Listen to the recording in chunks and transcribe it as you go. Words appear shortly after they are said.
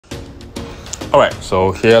All right,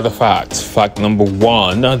 so here are the facts. Fact number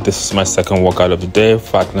 1, this is my second workout of the day.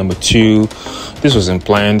 Fact number 2, this wasn't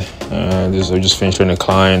planned. I just finished training a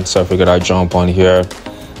client, so I figured I'd jump on here.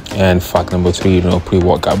 And fact number 3,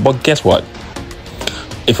 pre-workout. But guess what?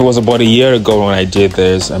 If it was about a year ago when I did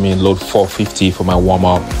this, load 450 for my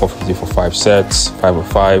warm-up, 450 for 5 sets, 5 of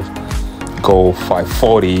 5, go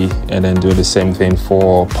 540, and then do the same thing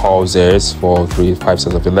for pauses for 5 sets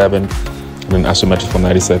of 11. And isometric for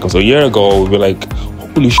 90 seconds. So a year ago, we were like,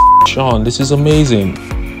 holy shit, Sean, this is amazing.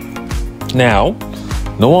 Now,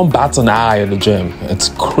 no one bats an eye at the gym. It's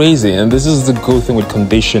crazy. And this is the good thing with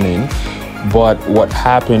conditioning. But what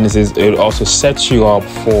happens is it also sets you up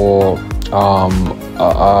for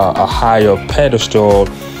a higher pedestal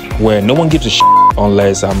where no one gives a shit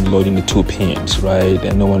unless I'm loading the 2 pins, right?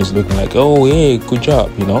 And no one is looking like, oh, hey, good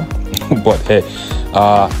job, But hey,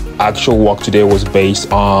 actual work today was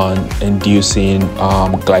based on inducing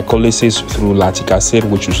glycolysis through lactic acid,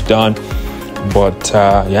 which was done. But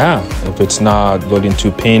yeah, if it's not loading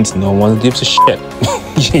 2 pins, no one gives a shit,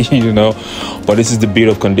 But this is the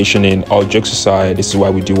beauty of conditioning. All jokes aside, this is why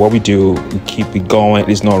we do what we do. We keep it going.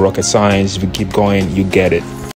 It's not rocket science. If you keep going, you get it.